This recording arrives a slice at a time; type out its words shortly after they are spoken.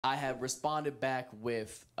I had responded back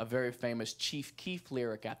with a very famous Chief Keef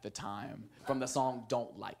lyric at the time from the song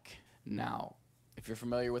Don't Like. Now, if you're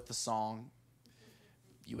familiar with the song,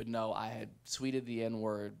 you would know I had tweeted the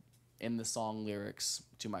N-word in the song lyrics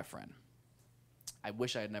to my friend. I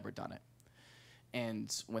wish I had never done it.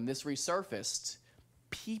 And when this resurfaced,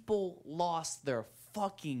 people lost their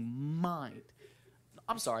fucking mind.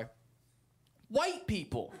 I'm sorry. White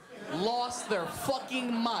people lost their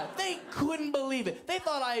fucking mind. They couldn't believe it. They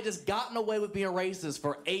thought I had just gotten away with being racist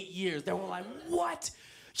for 8 years. They were like, what?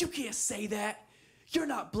 You can't say that. You're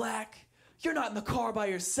not black. You're not in the car by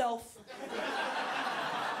yourself.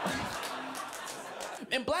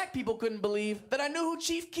 And black people couldn't believe that I knew who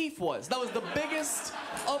Chief Keef was. That was the biggest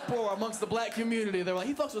uproar amongst the black community. They were like,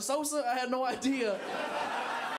 he fucks with Sosa? I had no idea.